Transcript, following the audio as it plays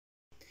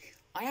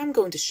I am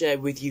going to share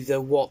with you,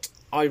 though, what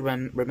I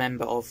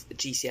remember of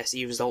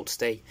GCSE results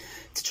day,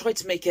 to try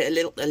to make it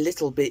a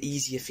little bit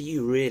easier for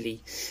you,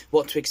 really.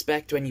 What to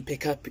expect when you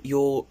pick up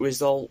your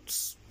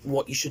results,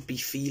 what you should be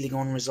feeling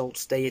on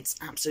results day. It's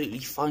absolutely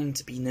fine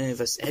to be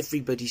nervous.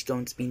 Everybody's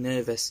going to be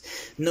nervous.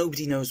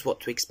 Nobody knows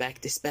what to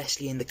expect,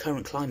 especially in the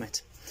current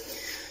climate.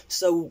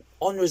 So,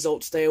 on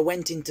results day, I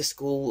went into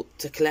school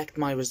to collect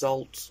my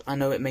results. I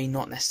know it may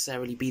not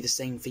necessarily be the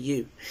same for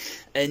you.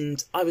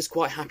 And I was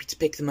quite happy to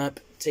pick them up,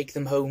 take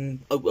them home,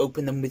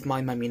 open them with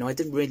my mum. You know, I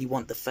didn't really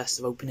want the fuss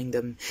of opening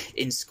them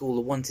in school.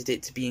 I wanted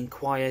it to be in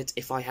quiet,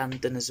 if I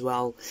hadn't done as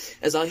well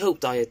as I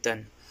hoped I had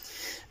done.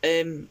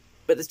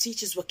 But the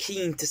teachers were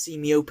keen to see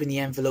me open the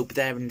envelope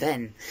there and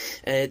then.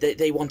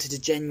 They wanted a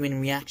genuine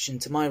reaction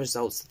to my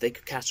results that they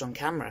could catch on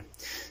camera.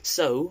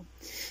 So,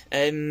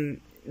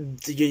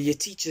 your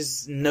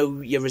teachers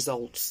know your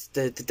results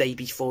the day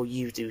before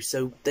you do,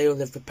 so they'll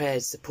have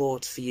prepared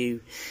support for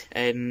you,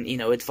 you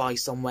know,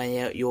 advice on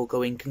where you're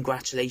going,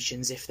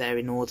 congratulations if they're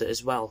in order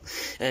as well.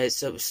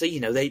 So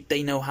you know,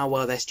 they know how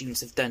well their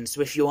students have done.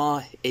 So if you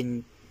are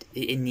in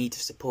need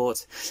of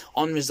support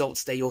on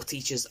results day, your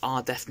teachers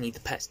are definitely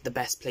the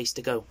best place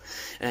to go,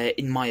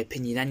 in my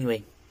opinion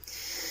anyway.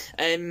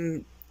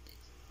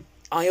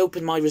 I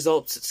opened my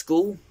results at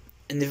school,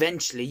 and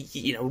eventually,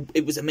 you know,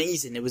 it was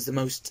amazing. It was the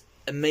most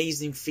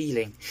amazing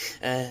feeling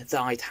that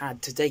I'd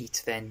had to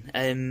date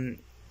then.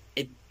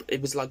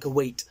 It was like a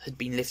weight had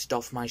been lifted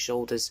off my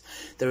shoulders.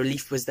 The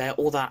relief was there,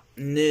 all that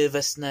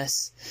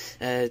nervousness,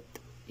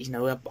 you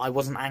know, I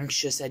wasn't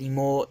anxious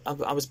anymore.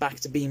 I was back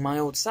to being my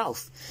old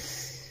self.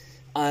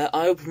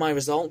 I opened my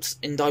results,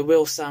 and I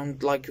will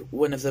sound like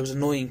one of those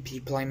annoying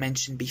people I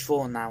mentioned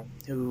before now,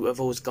 who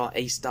have always got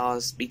A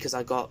stars, because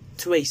I got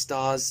 2 A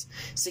stars,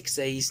 6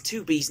 A's,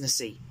 2 B's and a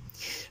C.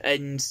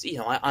 And, you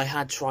know, I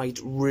had tried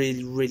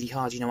really, really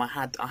hard. You know, I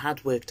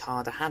had worked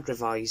hard, I had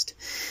revised,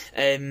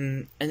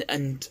 and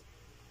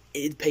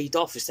it paid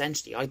off,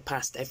 essentially. I'd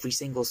passed every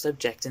single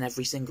subject and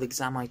every single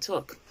exam I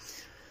took.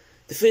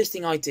 The first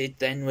thing I did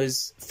then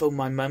was phone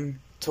my mum,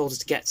 told her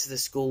to get to the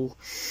school.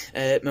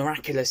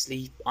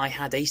 Miraculously, I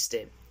had aced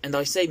it. And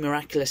I say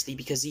miraculously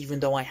because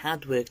even though I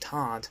had worked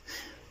hard,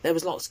 there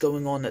was lots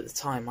going on at the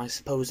time. I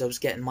suppose I was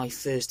getting my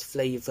first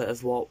flavour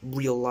of what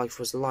real life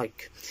was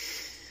like.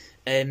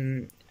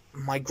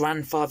 My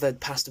grandfather had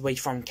passed away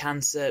from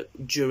cancer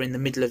during the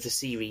middle of the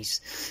series,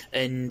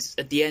 and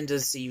at the end of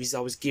the series I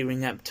was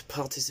gearing up to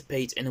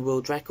participate in a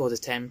world record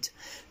attempt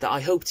that I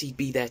hoped he'd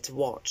be there to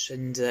watch,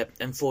 and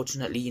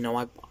unfortunately, you know,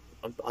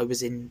 I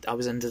was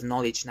under the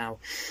knowledge now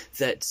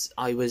that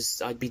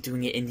I'd be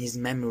doing it in his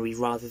memory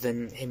rather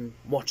than him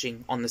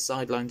watching on the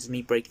sidelines of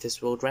me break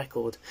this world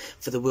record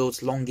for the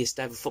world's longest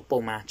ever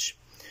football match.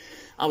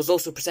 I was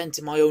also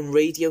presenting my own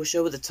radio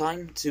show at the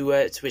time, to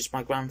which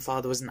my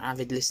grandfather was an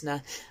avid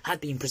listener, had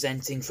been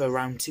presenting for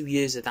around 2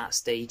 years at that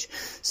stage.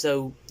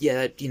 So,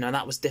 yeah, you know,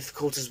 that was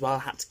difficult as well. I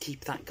had to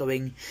keep that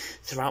going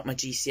throughout my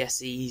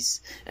GCSEs,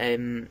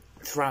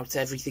 throughout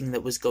everything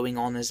that was going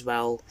on as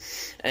well.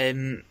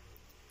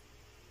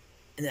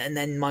 And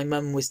then my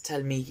mum was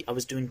telling me I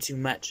was doing too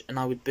much and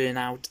I would burn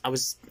out. I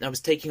was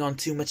taking on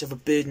too much of a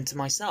burden to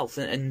myself,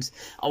 and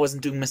I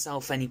wasn't doing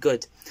myself any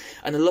good.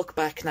 And I look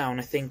back now and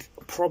I think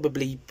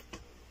probably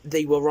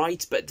they were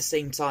right, but at the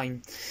same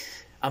time,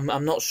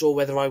 I'm not sure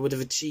whether I would have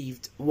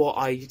achieved what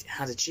I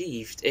had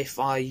achieved if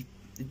I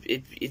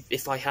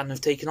hadn't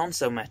have taken on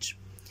so much.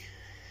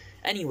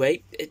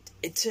 Anyway,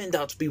 it turned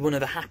out to be one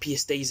of the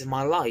happiest days of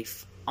my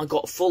life. I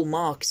got full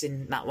marks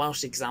in that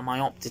Welsh exam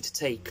I opted to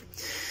take,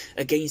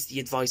 against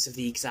the advice of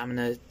the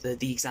examiner,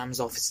 the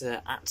exams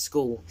officer at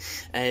school,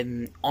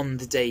 on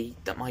the day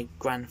that my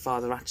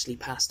grandfather actually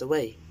passed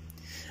away.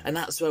 And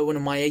that's where one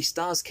of my A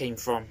stars came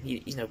from.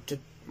 You know,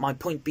 my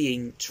point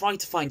being, try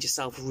to find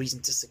yourself a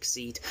reason to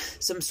succeed,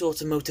 some sort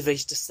of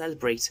motivation to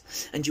celebrate,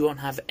 and you won't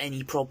have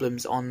any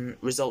problems on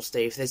results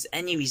day. If there's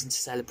any reason to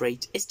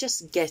celebrate, it's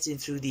just getting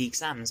through the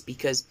exams,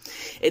 because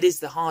it is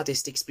the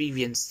hardest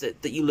experience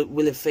that you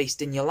will have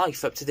faced in your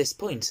life up to this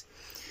point.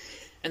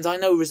 And I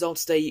know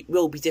results day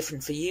will be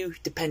different for you,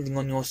 depending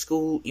on your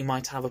school. You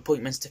might have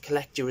appointments to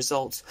collect your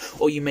results,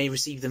 or you may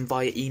receive them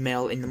via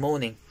email in the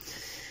morning.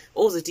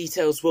 All the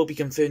details will be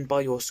confirmed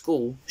by your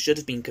school, should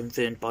have been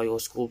confirmed by your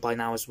school by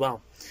now as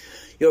well.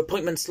 Your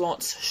appointment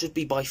slots should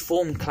be by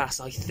form class,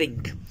 I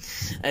think.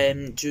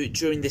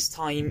 During this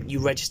time, you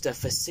register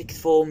for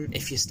sixth form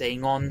if you're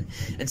staying on,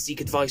 and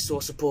seek advice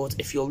or support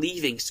if you're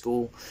leaving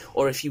school,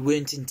 or if you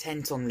weren't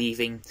intent on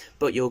leaving,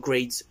 but your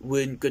grades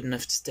weren't good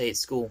enough to stay at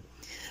school.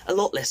 A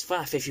lot less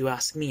faff, if you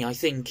ask me. I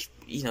think,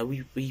 you know,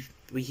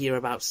 we hear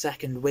about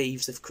second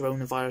waves of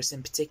coronavirus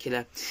in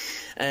particular.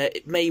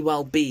 It may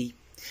well be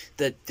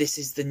that this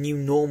is the new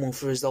normal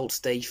for results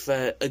day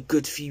for a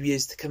good few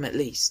years to come at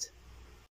least.